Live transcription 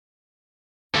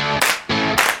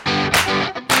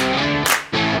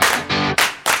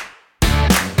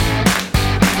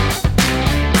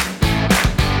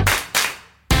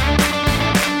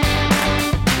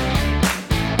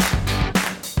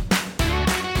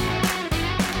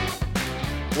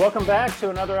Welcome back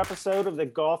to another episode of the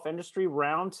Golf Industry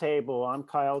Roundtable. I'm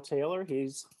Kyle Taylor.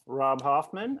 He's Rob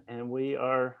Hoffman, and we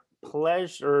are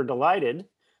delighted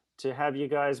to have you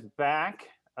guys back.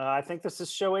 I think this is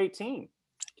show 18.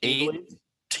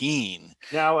 18.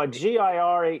 Now, a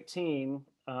GIR 18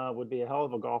 would be a hell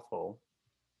of a golf hole.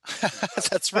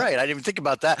 That's right. I didn't even think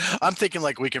about that. I'm thinking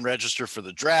like we can register for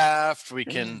the draft. We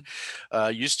can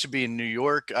used to be in New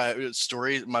York.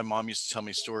 Stories. My mom used to tell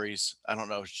me stories. I don't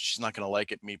know. She's not going to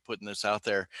like it, me putting this out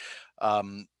there.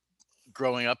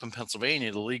 Growing up in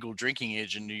Pennsylvania, the legal drinking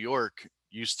age in New York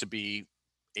used to be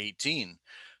 18.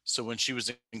 So when she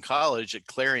was in college at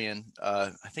Clarion, I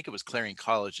think it was Clarion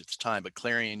College at the time, but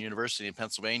Clarion University in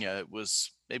Pennsylvania, it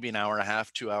was maybe an hour and a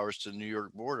half, 2 hours to the New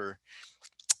York border.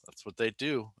 That's what they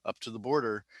do up to the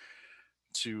border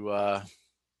to do a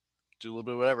little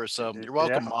bit of whatever. So you're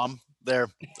welcome, Mom. There,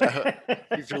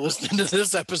 if you're listening to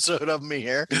this episode of me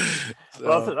here.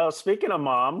 So. Well, speaking of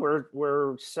Mom,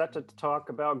 we're set to talk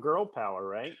about girl power,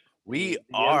 right? The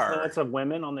influence of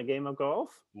women on the game of golf.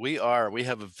 We are. We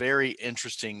have a very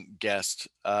interesting guest.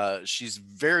 She's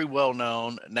very well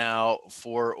known now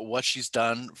for what she's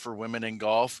done for women in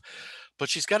golf. But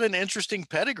she's got an interesting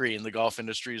pedigree in the golf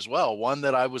industry as well, one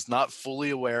that I was not fully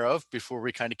aware of before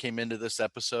we kind of came into this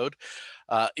episode.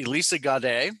 Elisa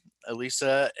Gaudet.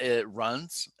 Elisa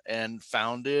runs and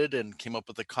founded and came up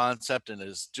with the concept and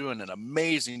is doing an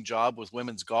amazing job with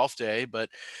Women's Golf Day. But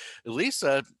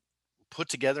Elisa put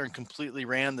together and completely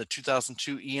ran the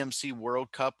 2002 EMC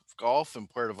World Cup of Golf in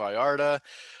Puerto Vallarta.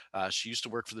 She used to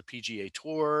work for the PGA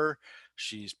Tour.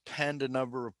 She's penned a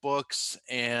number of books,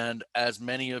 and as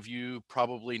many of you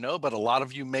probably know, but a lot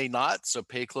of you may not, so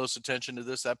pay close attention to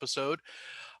this episode.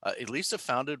 Elisa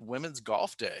founded Women's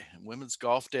Golf Day. Women's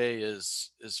Golf Day is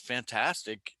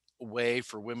fantastic way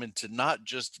for women to not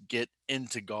just get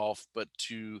into golf, but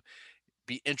to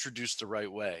be introduced the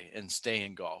right way and stay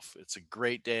in golf. It's a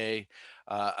great day.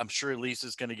 I'm sure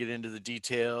Lisa's going to get into the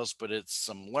details, but it's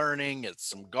some learning, it's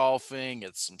some golfing,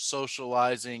 it's some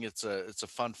socializing. It's a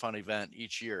fun event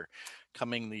each year,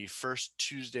 coming the first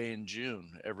Tuesday in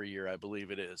June every year, I believe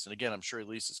it is. And again, I'm sure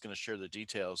Lisa's going to share the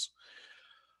details,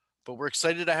 but we're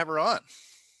excited to have her on.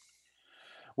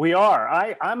 We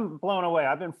are. I'm blown away.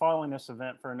 I've been following this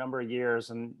event for a number of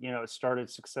years, and it started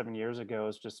 6-7 years ago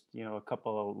as just a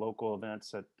couple of local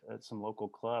events at some local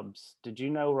clubs. Did you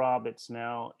know, Rob, it's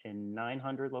now in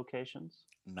 900 locations?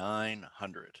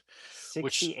 900.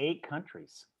 68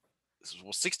 countries.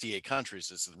 Well, 68 countries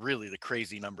is really the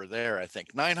crazy number there. I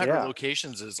think 900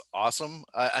 locations is awesome.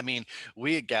 I mean,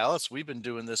 we at Gallus, we've been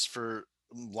doing this for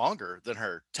longer than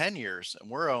her, 10 years,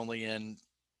 and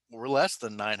we're less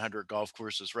than 900 golf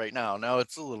courses right now. Now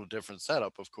it's a little different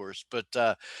setup, of course, but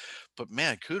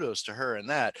man, kudos to her in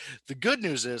that. The good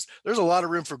news is there's a lot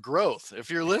of room for growth. If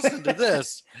you're listening to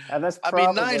this, and that's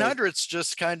 900's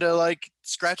just kind of like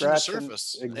scratching the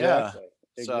surface. Exactly.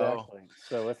 Exactly.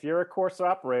 So if you're a course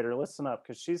operator, listen up,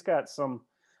 because she's got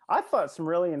I thought some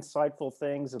really insightful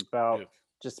things about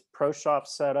just pro shop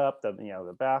setup,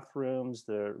 the bathrooms,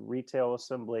 the retail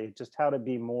assembly, just how to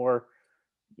be more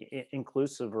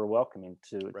inclusive or welcoming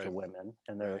to women,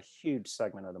 and they're a huge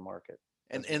segment of the market.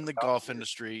 And in the golf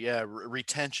industry,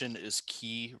 retention is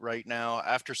key right now.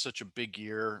 After such a big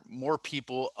year, more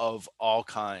people of all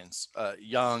kinds,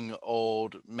 young,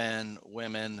 old, men,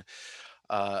 women,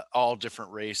 all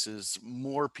different races,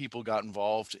 more people got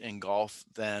involved in golf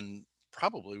than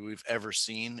probably we've ever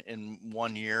seen in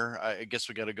 1 year. I guess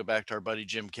we got to go back to our buddy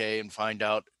Jim Kay and find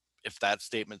out if that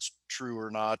statement's true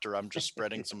or not, or I'm just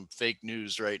spreading some fake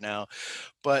news right now.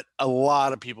 But a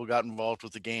lot of people got involved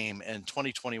with the game, and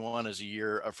 2021 is a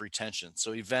year of retention.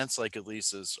 So events like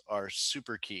Elisa's are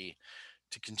super key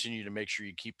to continue to make sure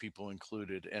you keep people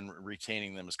included and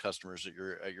retaining them as customers at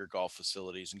your golf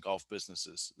facilities and golf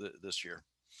businesses this year.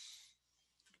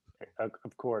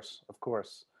 Of course.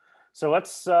 So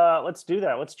let's do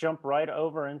that. Let's jump right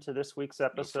over into this week's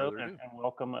episode and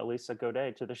welcome Elisa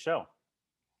Gaudet to the show.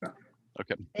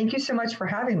 Okay. Thank you so much for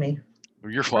having me.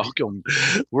 You're welcome.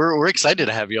 We're excited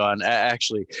to have you on,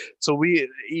 actually. So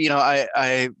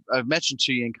I've mentioned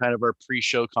to you in kind of our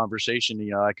pre-show conversation,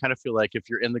 I kind of feel like if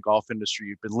you're in the golf industry,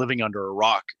 you've been living under a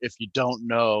rock if you don't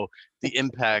know the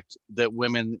impact that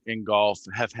women in golf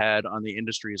have had on the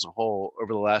industry as a whole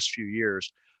over the last few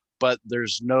years. But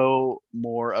there's no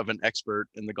more of an expert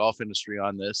in the golf industry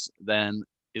on this than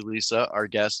Elisa, our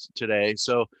guest today.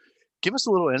 So give us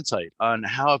a little insight on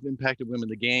how have impacted women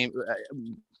the game.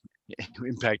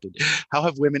 How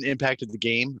have women impacted the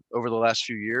game over the last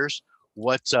few years?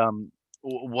 What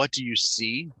do you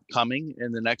see coming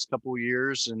in the next couple of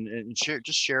years? And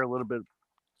share a little bit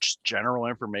just general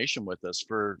information with us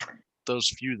for those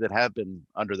few that have been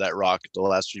under that rock the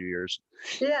last few years.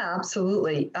 Yeah,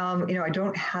 absolutely. I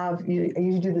don't have, I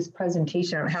usually do this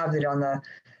presentation. I don't have it on the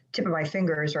tip of my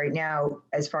fingers right now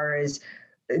as far as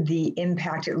the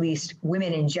impact, at least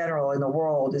women in general in the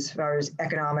world, as far as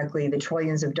economically, the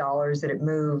trillions of dollars that it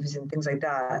moves and things like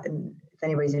that. And if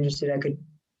anybody's interested, I could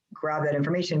grab that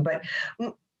information. But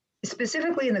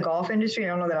specifically in the golf industry, I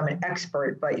don't know that I'm an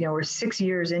expert, but we're 6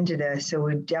 years into this, so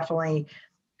we definitely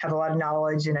have a lot of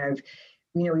knowledge. And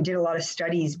we did a lot of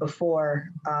studies before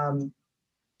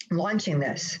launching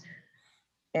this.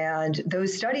 And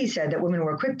those studies said that women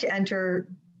were quick to enter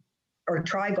or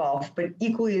try golf, but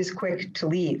equally as quick to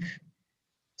leave.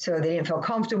 So they didn't feel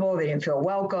comfortable, they didn't feel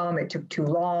welcome, it took too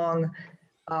long.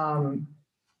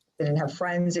 They didn't have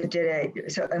friends that did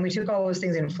it. So, and we took all those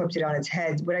things and flipped it on its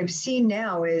head. What I've seen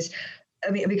now is,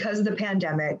 because of the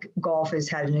pandemic, golf has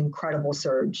had an incredible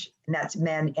surge, and that's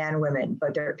men and women.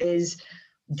 But there is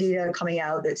data coming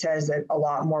out that says that a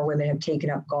lot more women have taken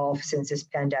up golf since this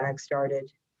pandemic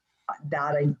started.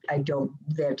 That I don't,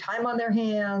 they have time on their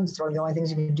hands, or the only things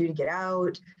you can do to get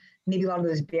out. Maybe a lot of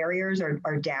those barriers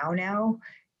are down now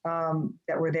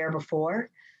that were there before.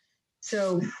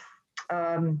 So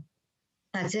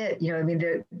that's it.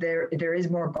 There is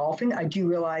more golfing. I do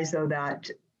realize though that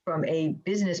from a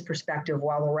business perspective,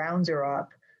 while the rounds are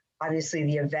up, obviously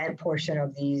the event portion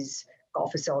of these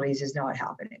golf facilities is not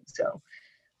happening. So,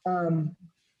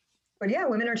 but yeah,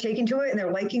 women are taking to it and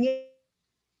they're liking it.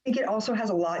 I think it also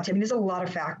has a lot to, there's a lot of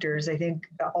factors. I think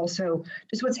also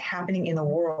just what's happening in the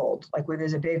world, like where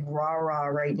there's a big rah-rah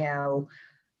right now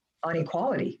on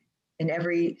equality in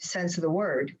every sense of the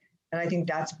word. And I think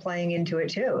that's playing into it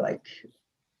too. Like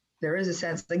there is a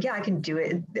sense like, yeah, I can do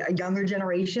it. A younger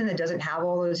generation that doesn't have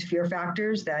all those fear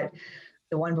factors that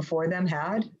the one before them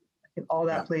had, I think all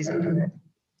that plays into it.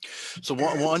 So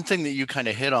one thing that you kind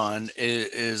of hit on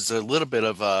is a little bit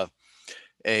of a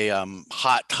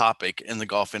hot topic in the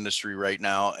golf industry right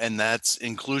now, and that's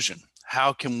inclusion.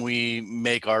 How can we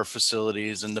make our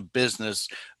facilities and the business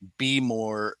be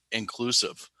more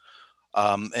inclusive?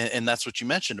 And that's what you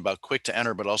mentioned about quick to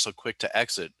enter, but also quick to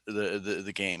exit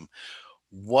the game.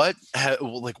 What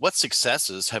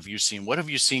successes have you seen? What have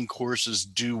you seen courses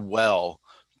do well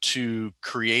to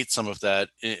create some of that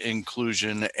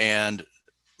inclusion and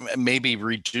maybe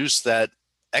reduce that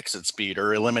exit speed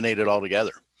or eliminate it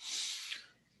altogether?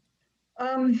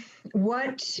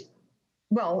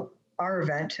 Well, our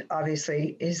event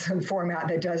obviously is a format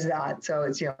that does that. So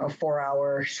it's, a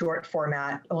 4-hour short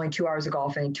format, only 2 hours of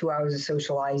golfing, 2 hours of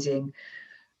socializing.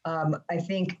 I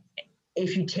think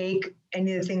if you take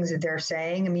any of the things that they're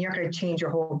saying, you're not going to change your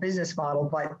whole business model,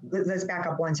 but let's back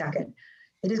up 1 second.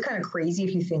 It is kind of crazy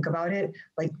if you think about it.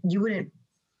 Like you wouldn't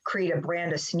create a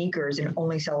brand of sneakers and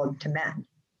only sell them to men.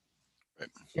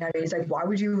 Right. It's like, why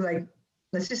would you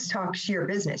let's just talk sheer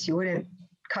business. You wouldn't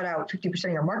cut out 50%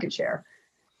 of your market share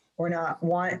or not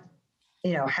want,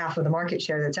 half of the market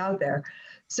share that's out there.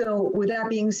 So with that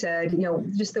being said,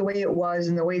 just the way it was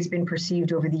and the way it's been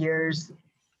perceived over the years,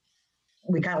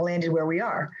 we kind of landed where we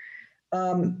are.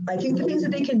 I think the things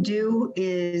that they can do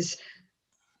is,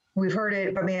 we've heard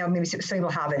it, but maybe some people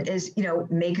haven't, is,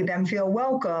 make them feel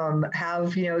welcome,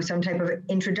 have, some type of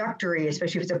introductory,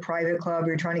 especially if it's a private club,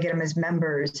 you're trying to get them as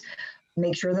members,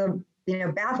 make sure the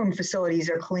bathroom facilities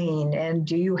are clean. And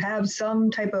do you have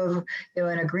some type of, in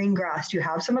a green grass, do you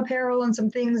have some apparel and some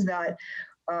things that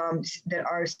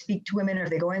speak to women? If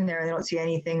they go in there and they don't see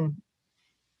anything,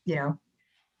 that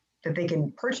they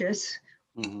can purchase,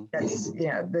 that's,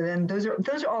 then those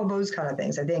are all those kind of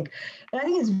things, I think. And I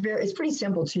think it's pretty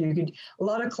simple too. A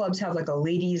lot of clubs have like a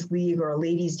ladies league or a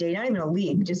ladies day, not even a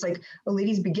league, just like a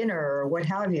ladies beginner or what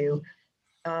have you.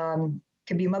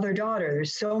 Could be mother-daughter.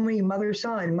 There's so many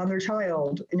mother-son,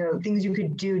 mother-child, things you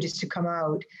could do just to come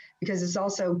out, because it's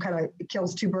also it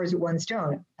kills 2 birds with 1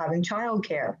 stone. Having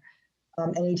childcare,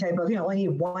 any type of, only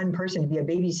need 1 person to be a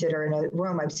babysitter in a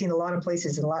room. I've seen a lot of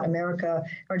places in Latin America,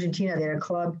 Argentina, they had a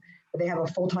club, but they have a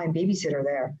full-time babysitter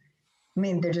there.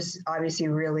 They're just obviously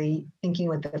really thinking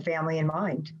with the family in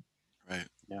mind. Right.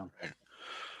 Yeah. Right.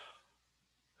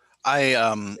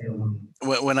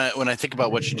 When I think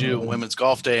about what you do at Women's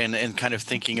Golf Day and kind of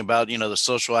thinking about, the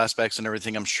social aspects and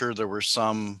everything, I'm sure there were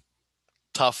some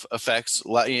tough effects,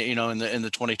 in the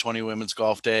 2020 Women's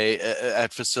Golf Day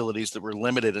at facilities that were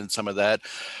limited in some of that.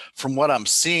 From what I'm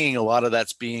seeing, a lot of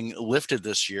that's being lifted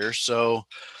this year. So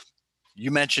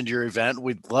you mentioned your event.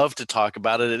 We'd love to talk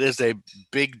about it. It is a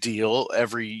big deal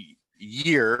every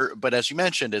year, but as you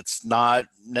mentioned, it's not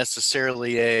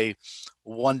necessarily a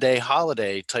one day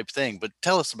holiday type thing. But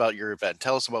tell us about your event.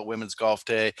 Tell us about Women's Golf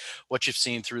Day, what you've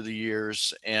seen through the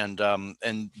years, and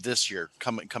this year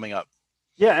coming up.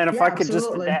 Yeah, and if Yeah, I could just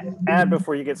absolutely. add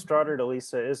before you get started,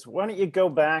 Elisa, is why don't you go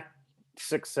back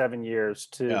 6, 7 years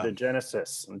to Yeah. the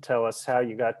genesis and tell us how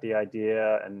you got the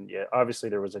idea, and yeah, obviously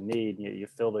there was a need, you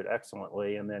filled it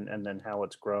excellently, and then how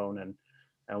it's grown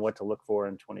and what to look for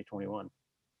in 2021.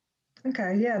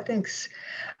 Okay, yeah, thanks.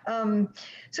 So,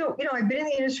 I've been in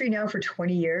the industry now for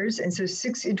 20 years. And so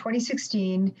in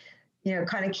 2016,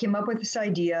 kind of came up with this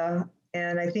idea.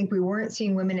 And I think we weren't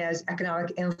seeing women as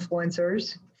economic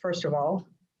influencers, first of all,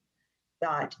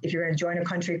 that if you're going to join a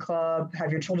country club,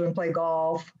 have your children play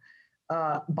golf,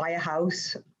 buy a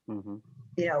house, Mm-hmm.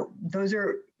 those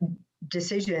are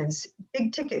decisions,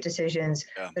 big ticket decisions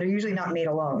that are usually not made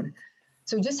alone.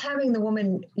 So just having the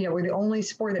woman, we're the only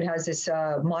sport that has this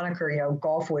moniker,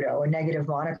 golf widow, a negative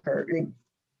moniker.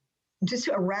 Just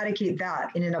to eradicate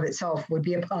that in and of itself would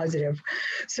be a positive.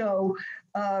 So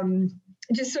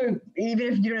just so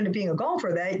even if you don't end up being a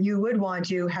golfer, that you would want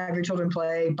to have your children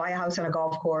play, buy a house on a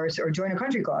golf course, or join a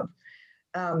country club.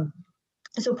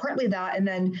 So partly that, and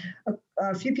then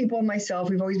a few people and myself,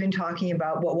 we've always been talking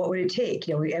about what would it take?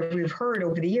 We've heard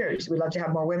over the years, we'd love to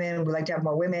have more women, we'd like to have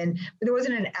more women, but there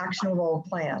wasn't an actionable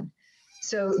plan.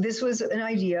 So this was an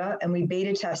idea, and we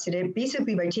beta tested it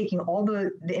basically by taking all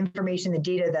the information, the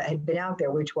data that had been out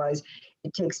there, which was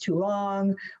it takes too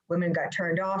long, women got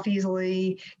turned off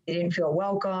easily, they didn't feel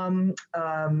welcome,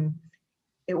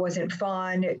 it wasn't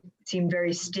fun, it seemed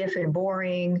very stiff and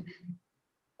boring,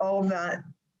 all of that.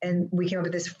 And we came up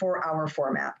with this 4-hour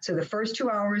format. So the first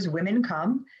 2 hours, women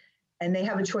come, and they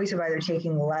have a choice of either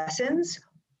taking lessons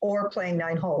or playing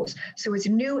 9 holes. So it's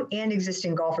new and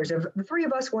existing golfers. If the 3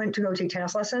 of us went to go take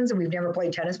tennis lessons and we've never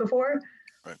played tennis before,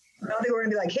 right, now they were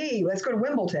gonna be like, hey, let's go to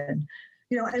Wimbledon.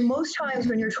 And most times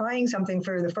when you're trying something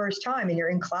for the first time and you're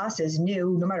in classes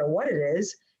new, no matter what it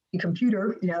is, the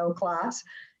computer, class,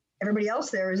 everybody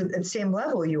else there is at the same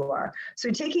level you are.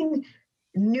 So taking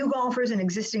new golfers and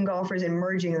existing golfers and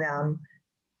merging them,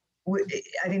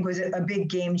 I think was a big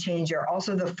game changer.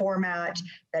 Also the format,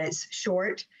 that it's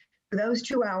short. For those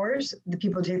 2 hours, the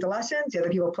people take the lessons, the other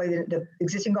people play, the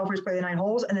existing golfers play the 9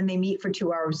 holes, and then they meet for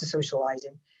 2 hours of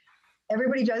socializing.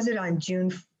 Everybody does it on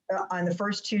the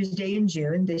first Tuesday in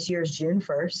June. This year is June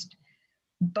 1st.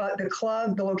 But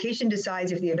the location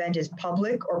decides if the event is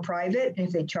public or private, and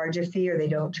if they charge a fee or they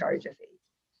don't charge a fee.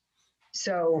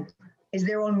 So is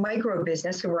their own micro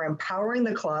business. So we're empowering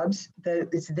the clubs.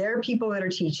 It's their people that are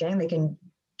teaching. They can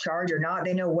charge or not.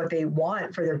 They know what they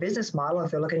want for their business model.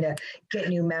 If they're looking to get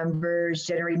new members,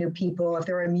 generate new people, if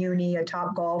they're a Muni, a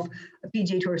Top Golf, a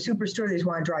PGA Tour Superstore, they just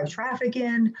want to drive traffic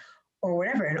in or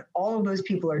whatever. And all of those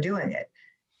people are doing it.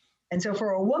 And so for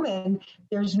a woman,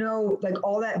 there's no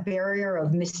all that barrier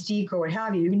of mystique or what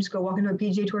have you. You can just go walk into a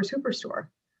PGA Tour Superstore,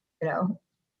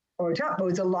 or top, but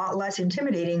it's a lot less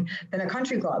intimidating than a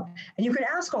country club. And you can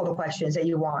ask all the questions that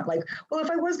you want. Like, well,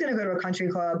 if I was going to go to a country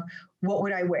club, what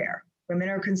would I wear? Women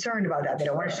are concerned about that. They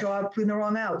don't want to show up in the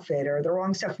wrong outfit or the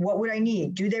wrong stuff. What would I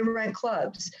need? Do they rent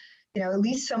clubs? At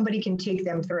least somebody can take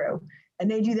them through. And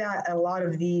they do that at a lot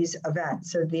of these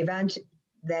events. So the event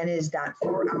then is that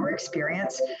 4-hour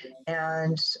experience.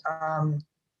 And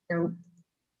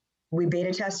we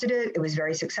beta tested it. It was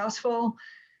very successful.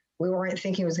 We weren't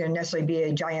thinking it was going to necessarily be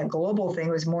a giant global thing.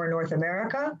 It was more North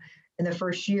America in the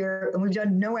first year. And we've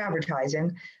done no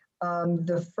advertising.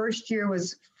 The first year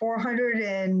was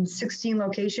 416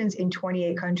 locations in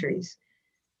 28 countries.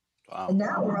 Wow. And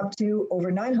now we're up to over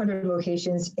 900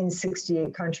 locations in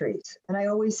 68 countries. And I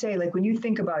always say, when you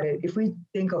think about it, if we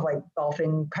think of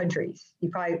golfing countries, you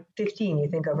probably 15 you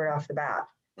think of right off the bat.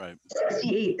 Right.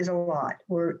 68 is a lot.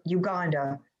 Where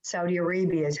Uganda, Saudi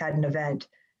Arabia has had an event.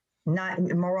 Not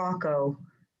Morocco,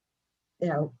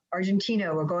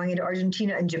 Argentina. We're going into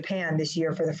Argentina and Japan this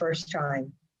year for the first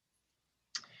time.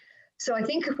 So I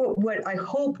think what I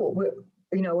hope, when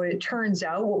it turns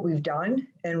out what we've done,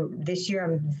 and this year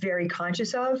I'm very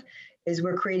conscious of, is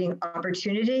we're creating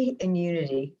opportunity and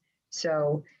unity.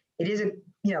 So it is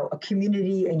a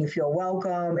community, and you feel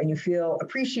welcome and you feel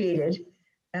appreciated.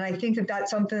 And I think that that's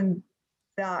something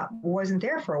that wasn't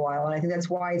there for a while. And I think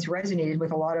that's why it's resonated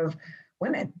with a lot of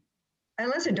women. And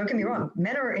listen, don't get me wrong,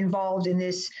 men are involved in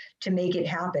this to make it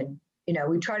happen.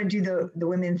 We try to do the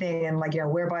women thing and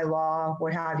wear by law,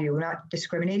 what have you. We're not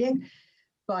discriminating,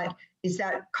 but it's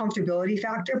that comfortability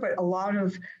factor. But a lot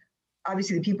of,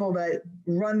 obviously, the people that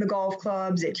run the golf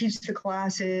clubs, that teach the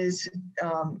classes,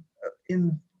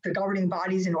 in the governing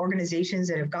bodies and organizations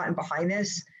that have gotten behind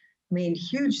this,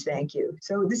 huge thank you.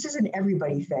 So this is an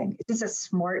everybody thing. It's just a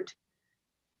smart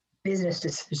business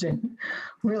decision,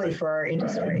 really, for our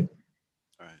industry.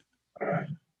 All right.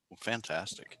 Well,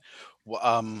 fantastic. Well,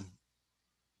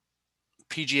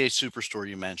 PGA Superstore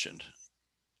you mentioned.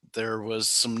 There was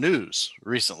some news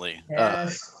recently.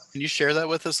 Yes. Can you share that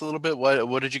with us a little bit?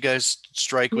 What did you guys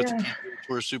strike with the Yeah. PGA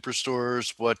Tour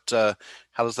Superstores?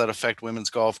 How does that affect Women's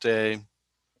Golf Day?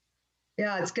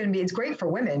 Yeah, it's great for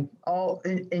women, all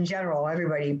in general,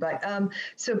 everybody. But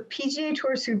so PGA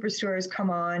Tour Superstores come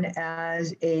on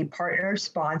as a partner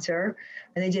sponsor,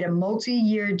 and they did a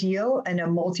multi-year deal and a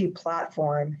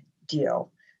multi-platform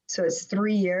deal. So it's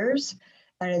 3 years,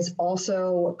 and it's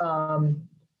also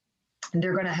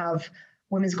they're going to have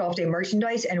Women's Golf Day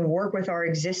merchandise and work with our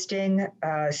existing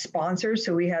sponsors.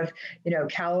 So we have,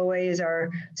 Callaway is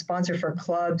our sponsor for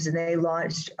clubs, and they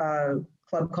launched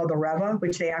club called the Reva,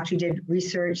 which they actually did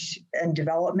research and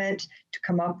development to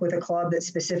come up with a club that's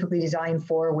specifically designed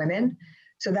for women.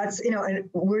 So that's, and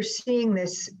we're seeing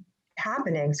this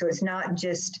happening. So it's not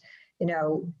just,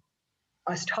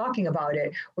 us talking about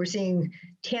it. We're seeing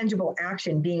tangible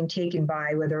action being taken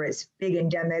by whether it's big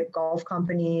endemic golf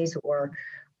companies or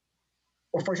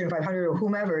Fortune 500 or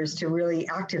whomever's to really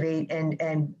activate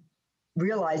and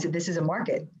realize that this is a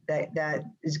market that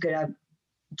is going to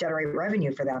generate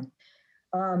revenue for them.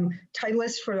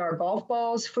 Titleist for our golf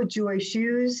balls, FootJoy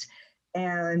shoes,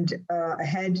 and a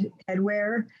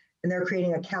headwear. And they're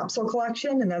creating a capsule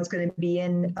collection, and that's going to be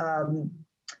in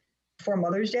for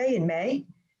Mother's Day in May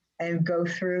and go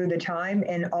through the time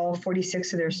in all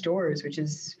 46 of their stores, which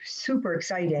is super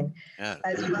exciting. Yeah.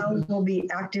 As well as we'll be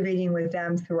activating with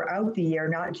them throughout the year,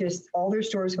 not just all their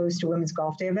stores host a Women's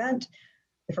Golf Day event,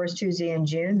 the first Tuesday in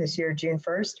June, this year, June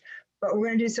 1st. But we're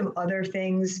going to do some other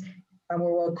things where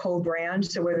we'll co-brand.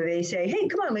 So whether they say, hey,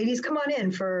 come on, ladies, come on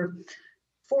in for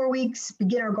 4 weeks,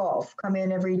 beginner golf, come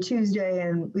in every Tuesday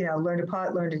and, learn to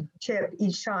putt, learn to chip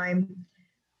each time.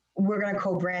 We're going to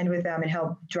co-brand with them and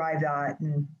help drive that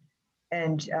and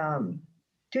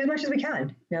do as much as we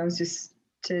can. It's just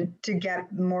to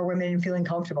get more women feeling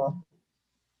comfortable.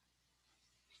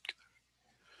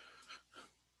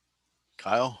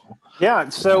 Kyle? Yeah,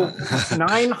 so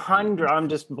 900, I'm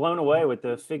just blown away with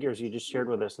the figures you just shared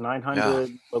with us.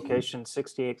 900 locations,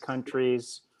 68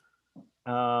 countries,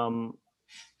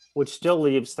 which still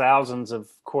leaves thousands of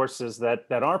courses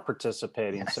that aren't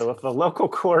participating. Yes. So if a local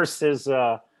course is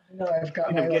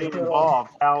getting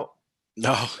involved, how?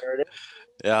 No. There it is.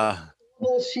 Yeah.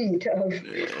 Whole sheet of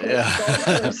golf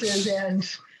courses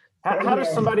and. How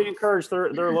does somebody encourage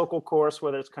their local course,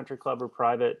 whether it's country club or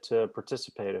private, to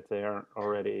participate if they aren't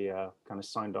already kind of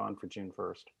signed on for June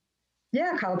 1st?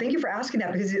 Yeah, Kyle, thank you for asking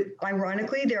that, because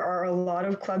ironically, there are a lot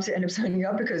of clubs that end up signing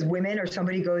up because women or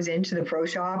somebody goes into the pro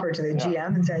shop or to the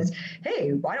GM and says,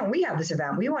 hey, why don't we have this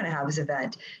event? We want to have this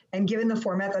event. And given the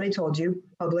format that I told you,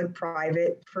 public,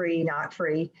 private, free, not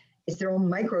free, it's their own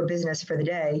micro business for the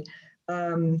day.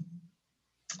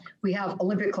 We have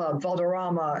Olympic Club,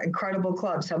 Valderrama, incredible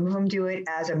clubs. Some of them do it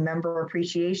as a member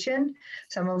appreciation.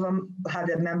 Some of them have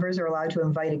the members are allowed to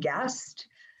invite a guest.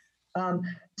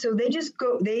 So they just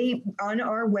on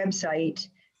our website,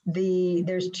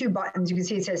 there's 2 buttons. You can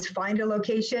see it says find a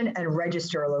location and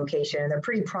register a location, and they're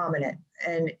pretty prominent.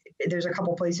 And there's a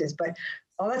couple places, but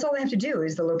that's all they have to do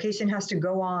is the location has to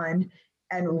go on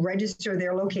and register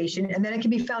their location, and then it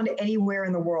can be found anywhere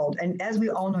in the world. And as we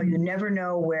all know, you never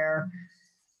know where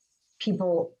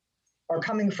people are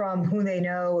coming from, who they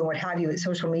know, and what have you, at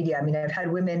social media. I mean, I've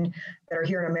had women that are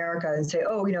here in America and say,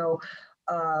 oh,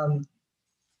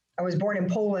 I was born in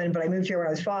Poland, but I moved here when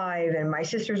I was 5, and my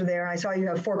sisters are there, and I saw you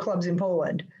have 4 clubs in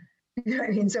Poland. You know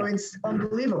what I mean? So it's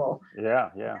unbelievable.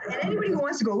 Yeah. And anybody who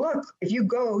wants to go look, if you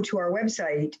go to our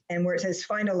website and where it says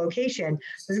find a location,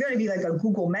 there's going to be like a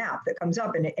Google map that comes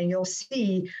up, and you'll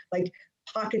see like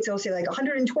pockets. They'll say like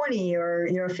 120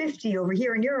 or 50 over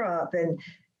here in Europe, and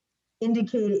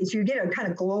indicate, so you get a kind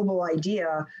of global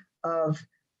idea of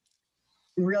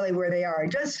really where they are.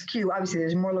 It does skew, obviously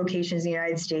there's more locations in the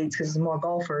United States because there's more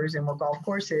golfers and more golf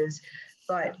courses,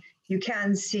 but you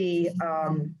can see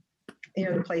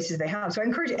the places they have. So I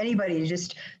encourage anybody to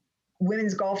just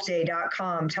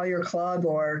womensgolfday.com, tell your club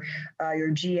or your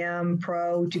GM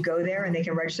pro to go there, and they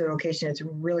can register their location. It's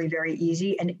really very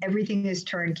easy, and everything is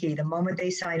turnkey. The moment they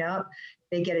sign up,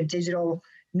 they get a digital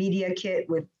media kit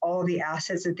with all the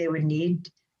assets that they would need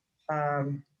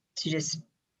to just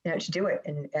to do it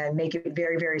and make it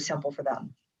very, very simple for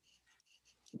them.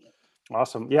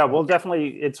 Awesome. Yeah, we'll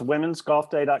definitely, it's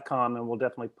womensgolfday.com, and we'll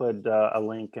definitely put a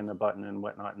link and a button and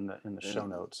whatnot in the show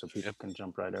notes so people can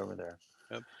jump right over there.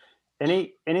 Yep.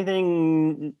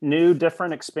 Anything new,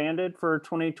 different, expanded for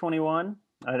 2021?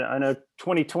 I know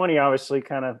 2020 obviously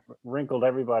kind of wrinkled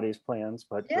everybody's plans,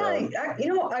 but yeah,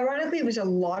 ironically, it was a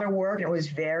lot of work. And it was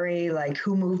very like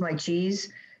Who Moved My Cheese?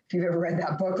 If you've ever read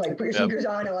that book, like put your sneakers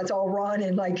on and let's all run.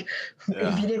 And like,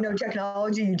 if you didn't know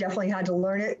technology, you definitely had to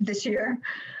learn it this year,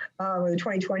 or the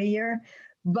 2020 year.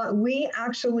 But we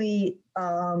actually,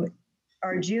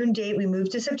 our June date, we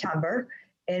moved to September,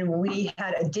 and we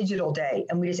had a digital day,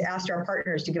 and we just asked our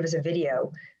partners to give us a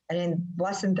video. And in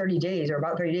less than 30 days, or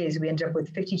about 30 days, we ended up with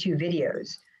 52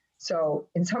 videos. So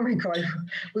in some regard,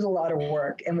 it was a lot of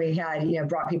work, and we had,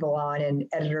 brought people on and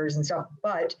editors and stuff,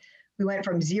 but we went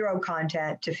from 0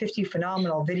 content to 50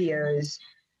 phenomenal videos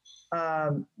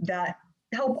that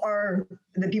help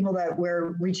the people that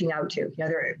we're reaching out to.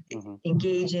 They're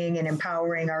engaging and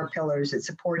empowering our pillars, it's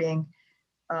supporting,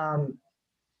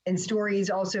 and stories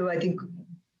also. I think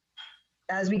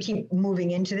as we keep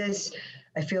moving into this,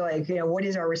 I feel like, what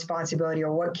is our responsibility,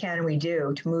 or what can we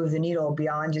do to move the needle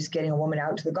beyond just getting a woman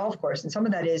out to the golf course? And some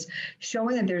of that is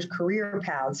showing that there's career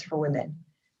paths for women.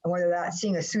 And whether that's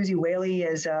seeing a Susie Whaley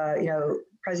as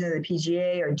president of the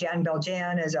PGA, or Jan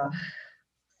Beljan as a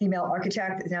female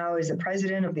architect, now is the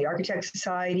president of the Architect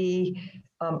Society.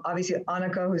 Obviously,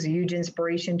 Annika, who's a huge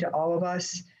inspiration to all of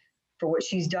us for what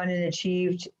she's done and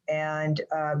achieved. And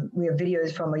we have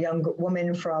videos from a young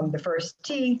woman from the First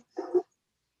Tee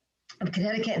of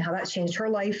Connecticut and how that's changed her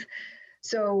life.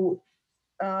 So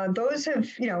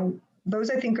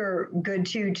those I think are good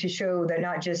too, to show that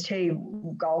not just, hey,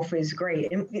 golf is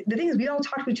great. And the thing is, we all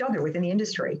talk to each other within the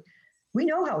industry. We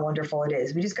know how wonderful it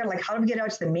is. We just got to how do we get out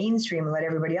to the mainstream and let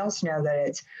everybody else know that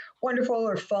it's wonderful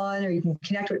or fun, or you can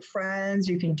connect with friends,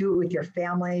 or you can do it with your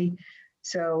family.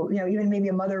 So, even maybe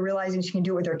a mother realizing she can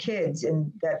do it with her kids,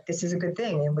 and that this is a good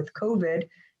thing. And with COVID,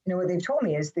 what they've told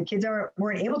me is the kids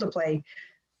weren't able to play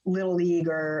Little League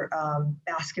or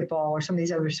basketball or some of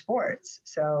these other sports.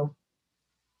 So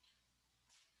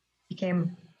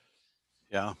became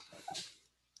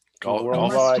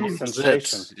golf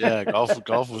sensation.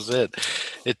 Golf was it.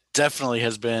 It definitely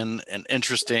has been an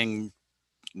interesting,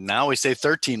 now we say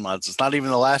 13 months. It's not even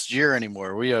the last year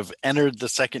anymore. We have entered the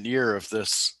second year of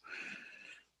this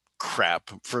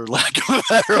crap, for lack of a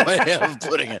better way of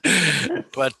putting it.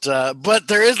 But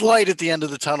there is light at the end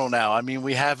of the tunnel now. I mean,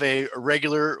 we have a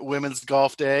regular women's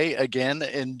golf day again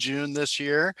in June this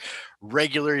year.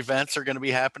 Regular events are going to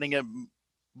be happening at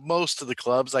most of the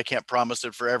clubs. I can't promise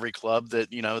it for every club that,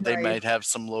 they might have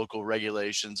some local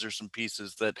regulations or some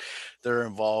pieces that they're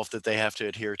involved that they have to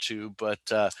adhere to,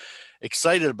 but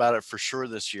excited about it for sure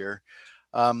this year.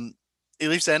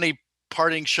 Elise, any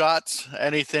parting shots,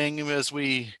 anything as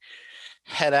we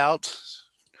head out?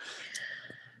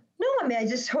 No, I mean, I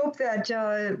just hope that,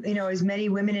 as many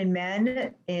women and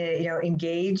men,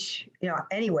 engage,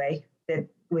 anyway, that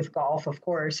with golf, of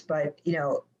course, but,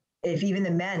 if even the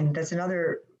men, that's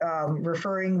another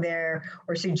referring their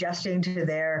or suggesting to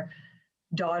their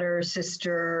daughter,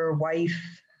 sister, wife,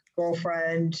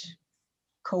 girlfriend,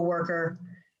 coworker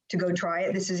to go try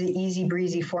it. This is an easy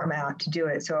breezy format to do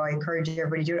it. So I encourage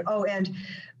everybody to do it. Oh, and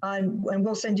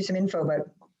we'll send you some info, but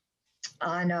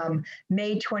on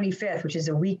May 25th, which is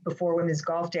a week before Women's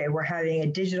Golf Day, we're having a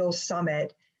digital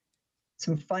summit,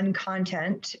 some fun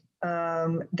content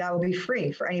that will be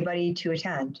free for anybody to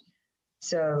attend.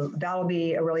 So that'll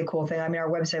be a really cool thing. I mean, our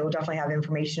website will definitely have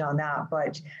information on that,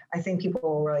 but I think people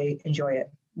will really enjoy it,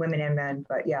 women and men.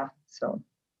 But yeah, so.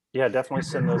 Yeah, definitely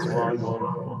send those along.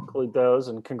 We'll include those.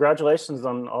 And congratulations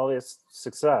on all this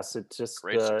success. It just,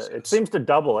 it seems to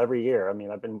double every year. I mean,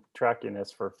 I've been tracking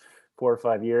this for 4 or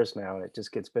 5 years now, and it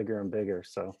just gets bigger and bigger.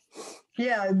 So.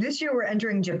 Yeah, this year we're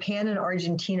entering Japan and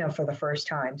Argentina for the first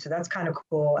time. So that's kind of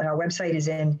cool. And our website is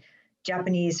in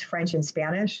Japanese, French, and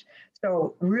Spanish.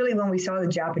 So really, when we saw the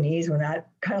Japanese, when that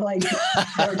kind of like,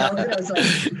 I was like,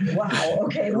 wow,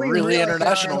 okay. We really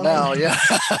international now, yeah.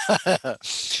 It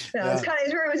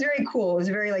was very cool. It was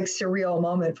a very like surreal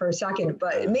moment for a second,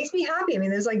 but it makes me happy. I mean,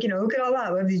 there's like, look at all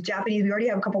that. We have these Japanese, we already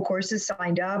have a couple courses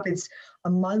signed up. It's a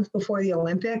month before the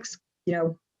Olympics,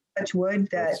 touch wood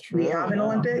that we have an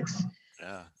Olympics.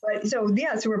 Yeah. But so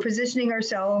we're positioning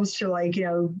ourselves to like,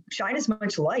 shine as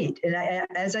much light. And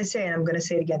as I say, and I'm going to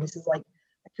say it again, this is like,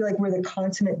 I feel like we're the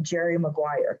consummate Jerry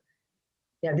Maguire.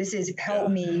 Yeah, this is help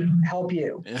me, help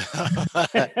you.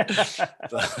 Help me,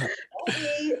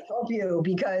 help you,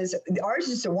 because ours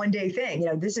is a one-day thing.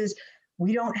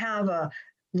 We don't have a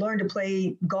learn to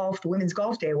play golf the Women's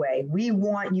Golf Day way. We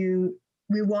want to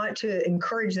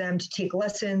encourage them to take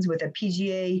lessons with a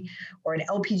PGA or an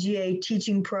LPGA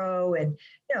teaching pro. And,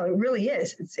 it really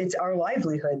is. It's our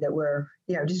livelihood that we're,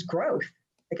 just growth.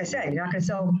 Like I said, you're not going to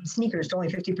sell sneakers to only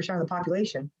 50% of the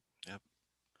population. Yep.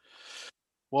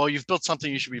 Well, you've built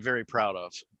something you should be very proud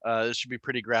of. This should be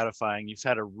pretty gratifying. You've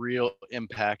had a real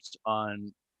impact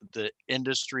on the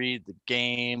industry, the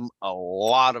game, a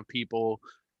lot of people.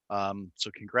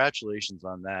 So congratulations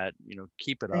on that.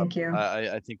 Keep it up. Thank you.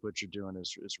 I think what you're doing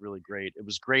is really great. It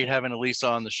was great having Elisa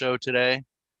on the show today.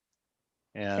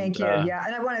 And thank you. Yeah,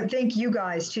 and I want to thank you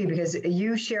guys too, because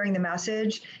you sharing the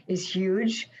message is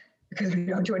huge, because we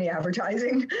don't do any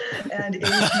advertising, and it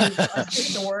is huge for us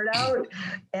to get the word out.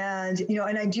 And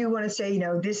and I do want to say,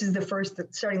 this is the first,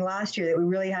 starting last year, that we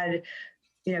really had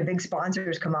big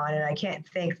sponsors come on, and I can't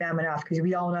thank them enough, because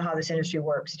we all know how this industry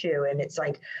works too. And it's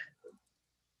like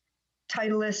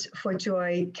Titleist,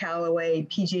 FootJoy, Callaway,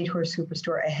 PGA Tour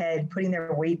Superstore ahead, putting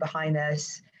their weight behind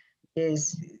this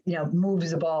is,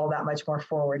 moves the ball that much more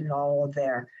forward and all of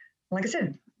there. Like I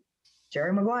said,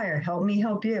 Jerry Maguire, help me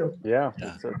help you. Yeah.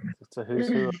 It's a who's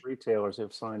who of retailers who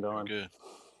have signed on. Good.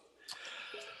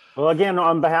 Well, again,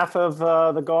 on behalf of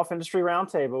the Golf Industry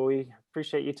Roundtable, we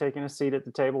appreciate you taking a seat at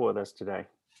the table with us today.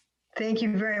 Thank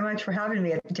you very much for having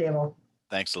me at the table.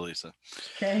 Thanks, Elisa.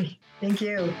 Okay, thank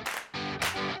you.